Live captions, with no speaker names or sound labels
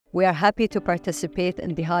We are happy to participate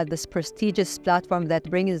in DIHAD, this prestigious platform that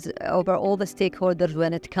brings over all the stakeholders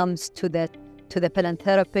when it comes to the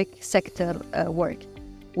philanthropic sector work.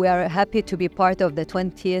 We are happy to be part of the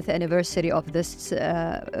 20th anniversary of this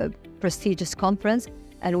prestigious conference,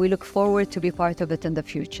 and we look forward to be part of it in the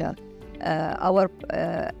future. Our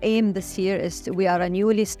aim this year is we are a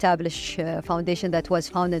newly established foundation that was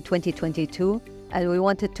founded in 2022, and we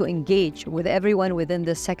wanted to engage with everyone within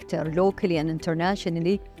the sector, locally and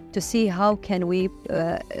internationally, to see how can we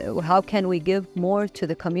give more to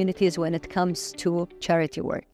the communities when it comes to charity work.